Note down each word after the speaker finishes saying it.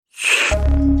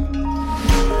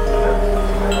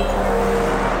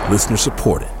Listener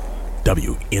supported.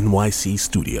 WNYC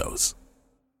Studios.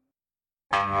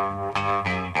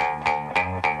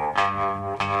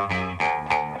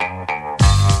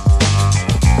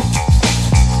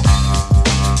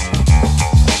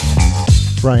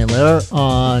 Brian Lehrer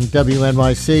on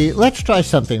WNYC. Let's try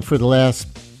something for the last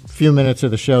few minutes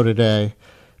of the show today.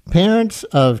 Parents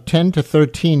of 10 to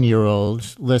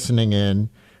 13-year-olds listening in,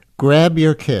 grab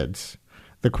your kids.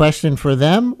 The question for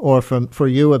them or for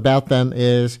you about them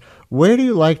is, where do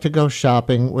you like to go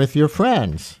shopping with your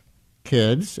friends?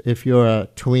 Kids, if you're a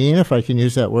tween, if I can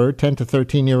use that word, 10 to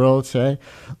 13-year-olds, say,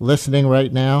 listening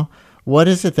right now, what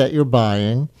is it that you're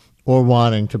buying or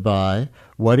wanting to buy?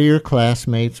 What are your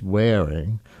classmates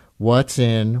wearing? What's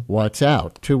in, what's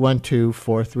out?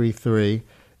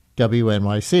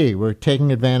 212-433-WNYC. We're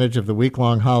taking advantage of the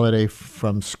week-long holiday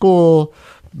from school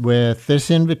with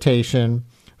this invitation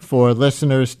for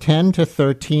listeners 10 to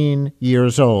 13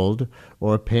 years old,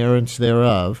 or parents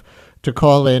thereof, to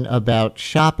call in about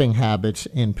shopping habits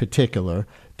in particular.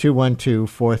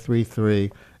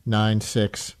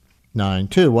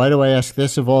 212-433-9692. Why do I ask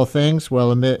this of all things?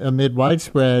 Well, amid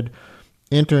widespread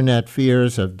internet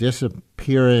fears of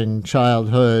disappearing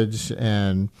childhoods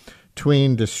and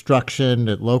tween destruction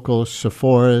at local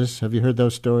Sephoras. Have you heard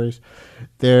those stories?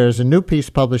 There's a new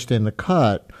piece published in The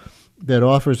Cut that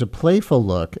offers a playful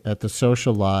look at the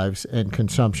social lives and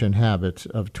consumption habits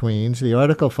of tweens. The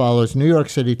article follows New York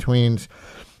City tweens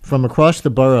from across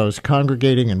the boroughs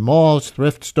congregating in malls,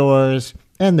 thrift stores,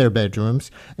 and their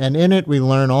bedrooms. And in it, we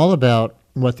learn all about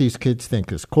what these kids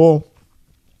think is cool,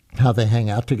 how they hang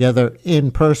out together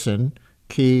in person,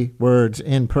 key words,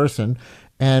 in person,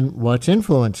 and what's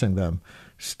influencing them.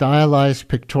 Stylized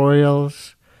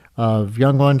pictorials of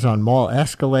young ones on mall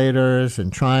escalators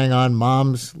and trying on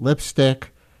mom's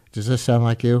lipstick. Does this sound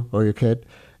like you or your kid?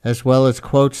 As well as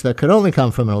quotes that could only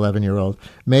come from an 11-year-old,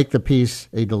 make the piece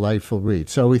a delightful read.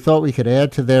 So we thought we could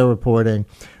add to their reporting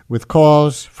with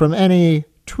calls from any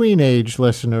tween-age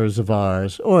listeners of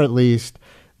ours, or at least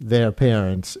their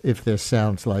parents, if this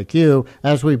sounds like you,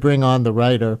 as we bring on the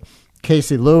writer,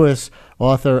 Casey Lewis,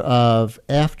 author of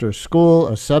After School,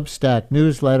 a Substack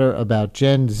newsletter about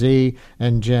Gen Z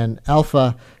and Gen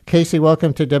Alpha. Casey,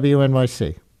 welcome to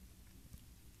WNYC.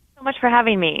 So much for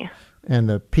having me. And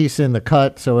the piece in The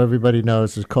Cut, so everybody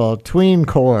knows, is called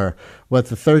Tweencore, what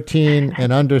the 13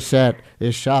 and under set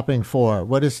is shopping for.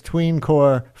 What is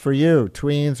Tweencore for you,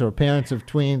 tweens or parents of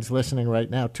tweens listening right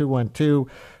now?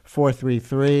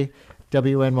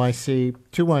 212-433-WNYC,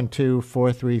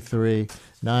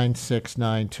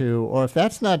 212-433-9692. Or if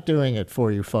that's not doing it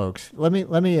for you folks, let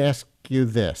me ask you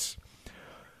this.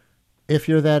 If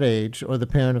you're that age or the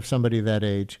parent of somebody that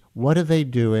age, what are they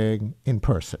doing in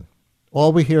person?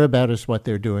 All we hear about is what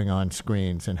they're doing on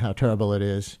screens and how terrible it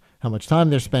is, how much time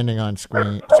they're spending on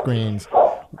screens.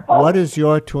 What is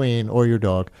your tween or your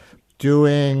dog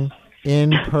doing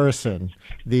in person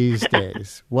these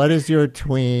days? What is your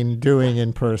tween doing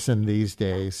in person these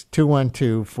days?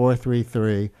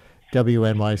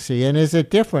 212-433-WNYC. And is it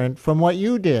different from what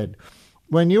you did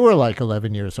when you were like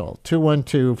 11 years old?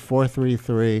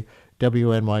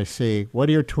 212-433-WNYC. What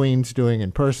are your tweens doing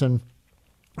in person?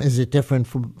 Is it different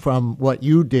from what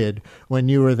you did when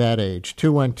you were that age?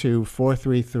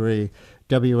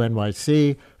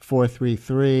 212-433-WNYC,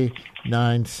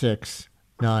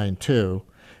 433-9692.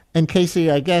 And Casey,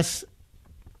 I guess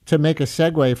to make a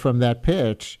segue from that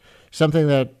pitch, something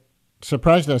that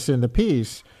surprised us in the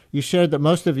piece, you shared that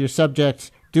most of your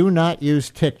subjects do not use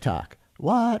TikTok.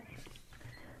 What?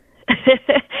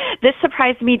 This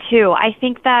surprised me too. I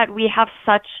think that we have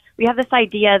this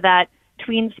idea that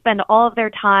tweens spend all of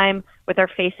their time with their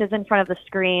faces in front of the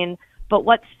screen, but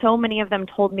what so many of them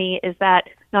told me is that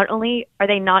not only are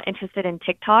they not interested in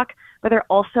TikTok, but they're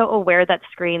also aware that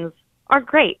screens are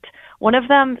great. One of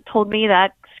them told me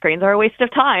that screens are a waste of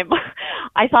time.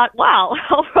 I thought, wow,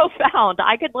 how profound.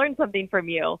 I could learn something from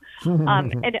you.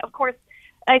 And of course,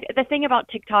 the thing about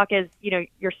TikTok is,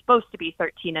 you're supposed to be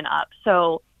 13 and up.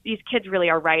 So these kids really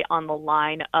are right on the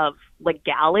line of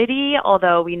legality,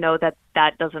 although we know that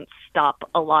that doesn't stop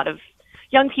a lot of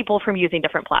young people from using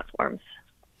different platforms.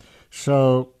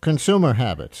 So consumer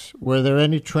habits, were there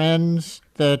any trends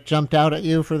that jumped out at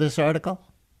you for this article?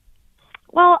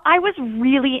 Well, I was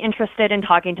really interested in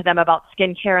talking to them about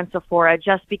skincare and Sephora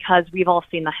just because we've all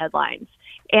seen the headlines.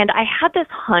 And I had this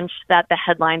hunch that the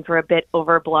headlines were a bit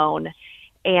overblown.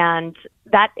 And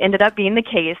that ended up being the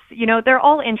case. They're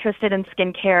all interested in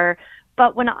skincare.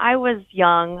 But when I was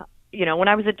young, when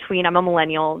I was a tween, I'm a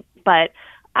millennial, but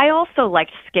I also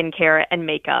liked skincare and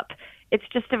makeup. It's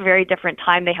just a very different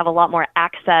time. They have a lot more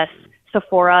access.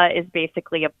 Sephora is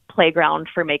basically a playground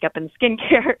for makeup and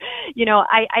skincare.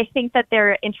 I think that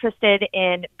they're interested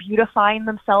in beautifying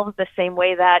themselves the same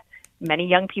way that many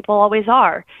young people always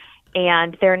are.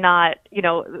 And they're not,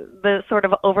 the sort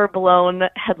of overblown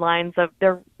headlines of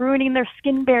they're ruining their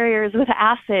skin barriers with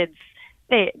acids.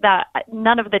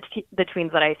 None of the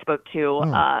tweens that I spoke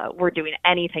to were doing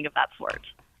anything of that sort.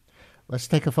 Let's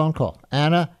take a phone call.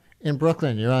 Anna in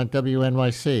Brooklyn, you're on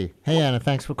WNYC. Hey, Anna,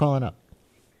 thanks for calling up.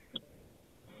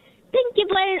 Thank you,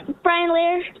 Brian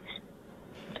Lear.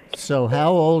 So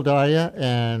how old are you,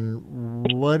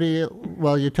 and what do you...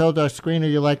 Well, you told our screener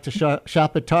you like to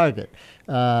shop at Target.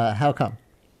 How come?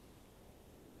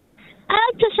 I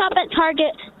like to shop at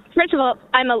Target. First of all,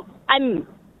 I'm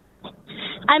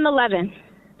 11.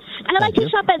 And I like to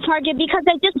shop at Target because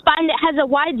I just find it has a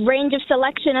wide range of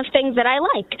selection of things that I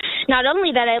like. Not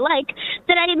only that I like,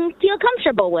 that I feel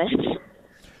comfortable with.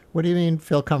 What do you mean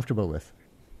feel comfortable with?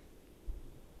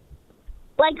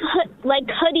 Like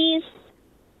hoodies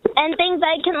and things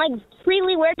I can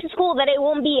freely wear to school that it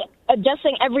won't be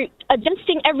adjusting every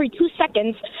 2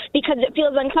 seconds because it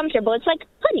feels uncomfortable. It's like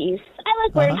hoodies. I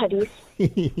like wearing hoodies.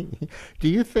 Do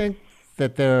you think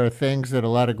that there are things that a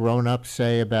lot of grown-ups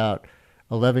say about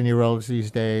 11-year-olds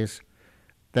these days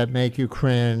that make you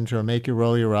cringe or make you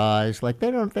roll your eyes? Like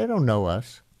they don't know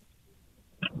us.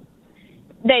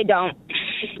 They don't.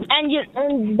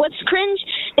 And what's cringe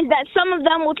is that some of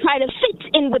them will try to fit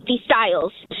in with these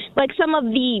styles. Like some of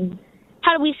the,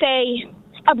 how do we say,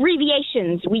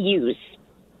 abbreviations we use.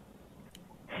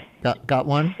 Got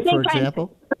one, for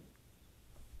example?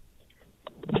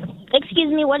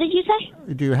 Excuse me, what did you say?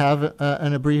 Do you have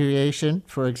an abbreviation,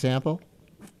 for example?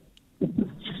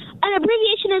 An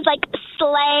abbreviation is like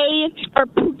Slay or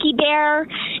Pookie Bear.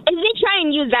 If they try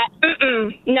and use that,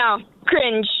 no,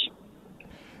 cringe.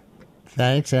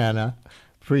 Thanks, Anna.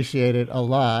 Appreciate it a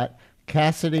lot.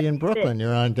 Cassidy in Brooklyn,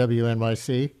 you're on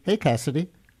WNYC. Hey, Cassidy.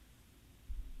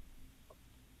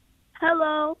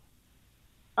 Hello.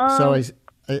 So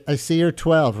I see you're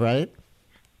 12, right?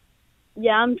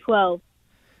 Yeah, I'm 12.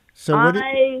 So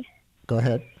go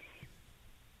ahead.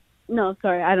 No,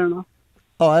 sorry, I don't know.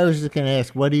 Oh, I was just going to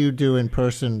ask, what do you do in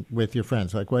person with your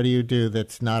friends? Like, what do you do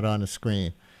that's not on a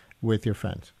screen with your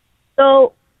friends?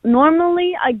 So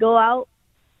normally I go out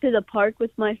to the park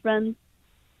with my friends,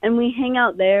 and we hang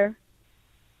out there.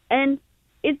 And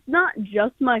it's not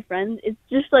just my friends. It's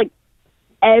just,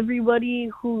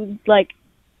 everybody who's,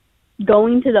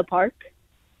 going to the park.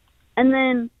 And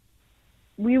then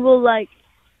we will,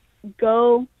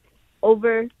 go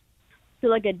over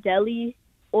to, a deli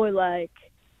or,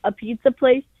 a pizza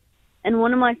place. And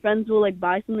one of my friends will,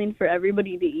 buy something for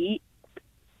everybody to eat.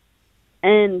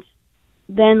 And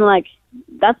then,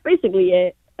 that's basically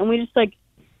it. And we just,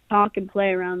 talk and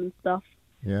play around and stuff.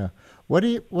 Yeah. What do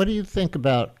you think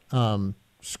about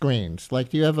screens? Like,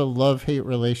 do you have a love-hate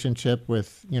relationship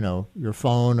with, your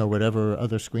phone or whatever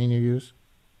other screen you use?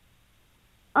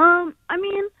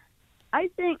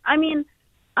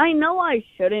 I know I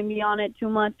shouldn't be on it too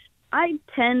much. I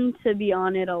tend to be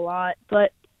on it a lot,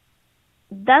 but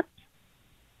that's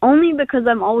only because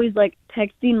I'm always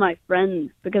texting my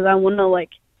friends because I want to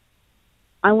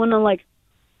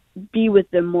be with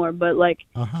them more, but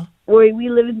where we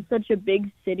live in such a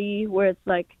big city where it's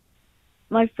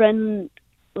my friend,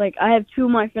 I have two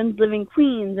of my friends live in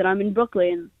Queens and I'm in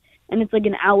Brooklyn, and it's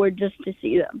an hour just to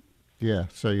see them. Yeah,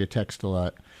 so you text a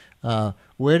lot.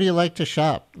 Where do you like to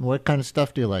shop? What kind of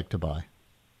stuff do you like to buy?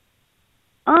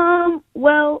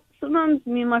 Well, sometimes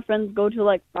me and my friends go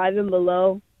to Five and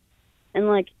Below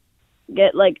and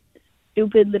get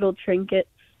stupid little trinkets.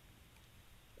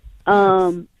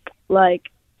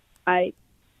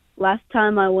 Last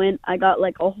time I went, I got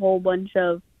a whole bunch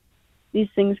of these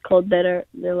things called they're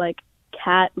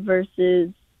cat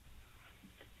versus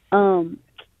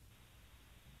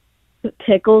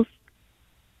pickles,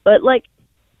 but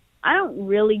I don't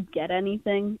really get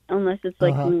anything unless it's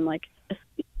something a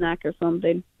snack or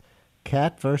something.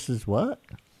 Cat versus what?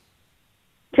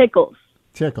 Pickles.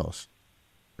 Tickles.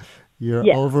 You're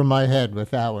over my head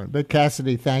with that one. But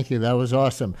Cassidy, thank you. That was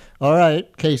awesome. All right,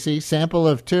 Casey, sample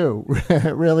of 2.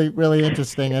 Really, really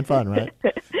interesting and fun, right?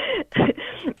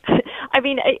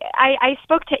 I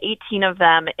spoke to 18 of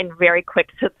them in very quick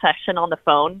succession on the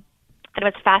phone. And it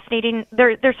was fascinating.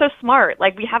 They're so smart.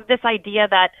 We have this idea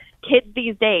that kids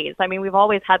these days, we've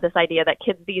always had this idea that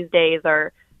kids these days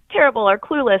are terrible or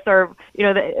clueless or,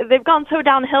 they've gone so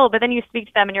downhill. But then you speak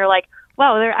to them and you're like,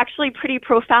 wow, they're actually pretty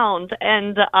profound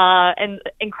and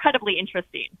incredibly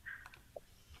interesting.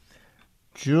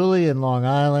 Julie in Long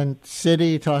Island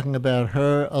City talking about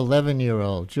her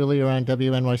 11-year-old. Julie, you're on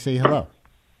WNYC. Hello.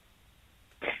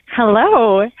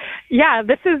 Hello. Yeah,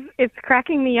 it's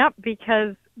cracking me up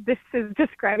because this is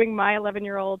describing my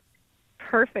 11-year-old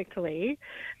perfectly.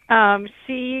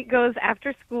 She goes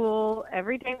after school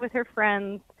every day with her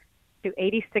friends to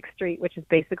 86th Street, which is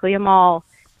basically a mall.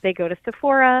 They go to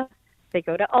Sephora, they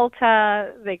go to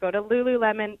Ulta, they go to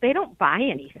Lululemon. They don't buy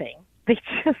anything. They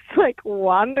just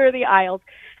wander the aisles,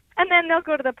 and then they'll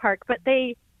go to the park. But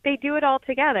they do it all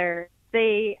together.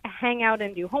 They hang out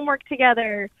and do homework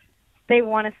together. They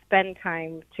want to spend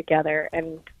time together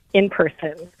and in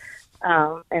person,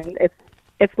 and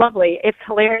it's lovely. It's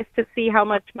hilarious to see how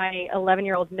much my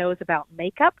 11-year-old knows about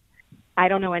makeup. I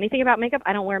don't know anything about makeup.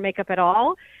 I don't wear makeup at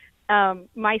all.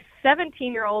 My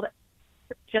 17-year-old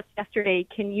just yesterday,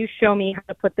 can you show me how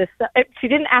to put this? She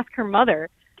didn't ask her mother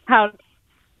how.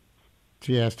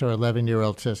 She asked her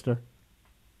 11-year-old sister.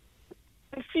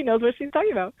 She knows what she's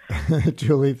talking about.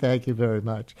 Julie, thank you very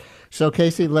much. So,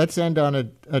 Casey, let's end on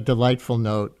a delightful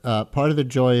note. Part of the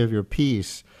joy of your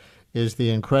piece is the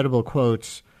incredible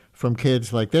quotes from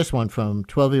kids like this one from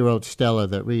 12-year-old Stella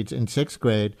that reads, in 6th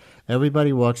grade,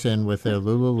 everybody walks in with their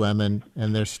Lululemon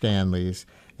and their Stanleys.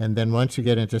 And then once you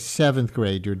get into 7th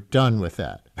grade, you're done with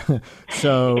that.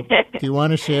 So do you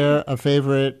want to share a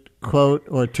favorite quote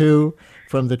or two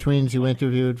from the tweens you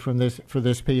interviewed for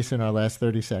this piece in our last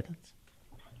 30 seconds?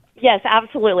 Yes,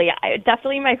 absolutely.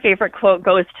 Definitely my favorite quote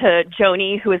goes to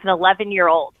Joni, who is an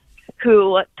 11-year-old,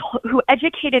 who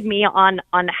educated me on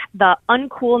the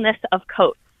uncoolness of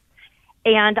coats.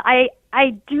 And I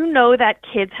do know that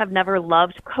kids have never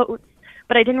loved coats,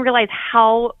 but I didn't realize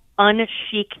how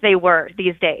unchic they were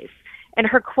these days. And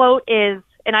her quote is,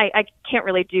 and I can't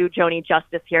really do Joni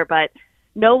justice here, but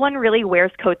no one really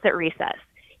wears coats at recess.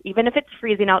 Even if it's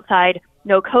freezing outside,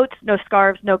 no coats, no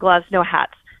scarves, no gloves, no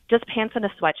hats, just pants and a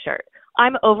sweatshirt.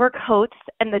 I'm over coats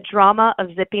and the drama of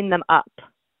zipping them up.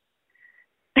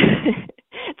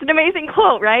 It's an amazing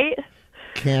quote, right?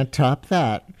 Can't top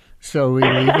that. So we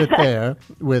leave it there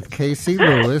with Casey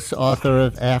Lewis, author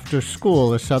of After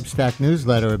School, a Substack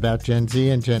newsletter about Gen Z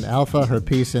and Gen Alpha. Her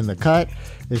piece in The Cut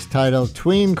is titled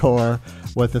Tweencore,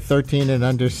 What the 13 and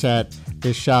Under Set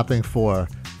is Shopping For.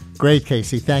 Great,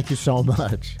 Casey. Thank you so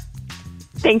much.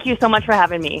 Thank you so much for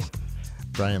having me.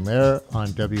 Brian Lehrer on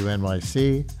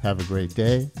WNYC. Have a great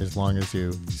day as long as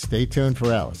you stay tuned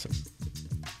for Allison.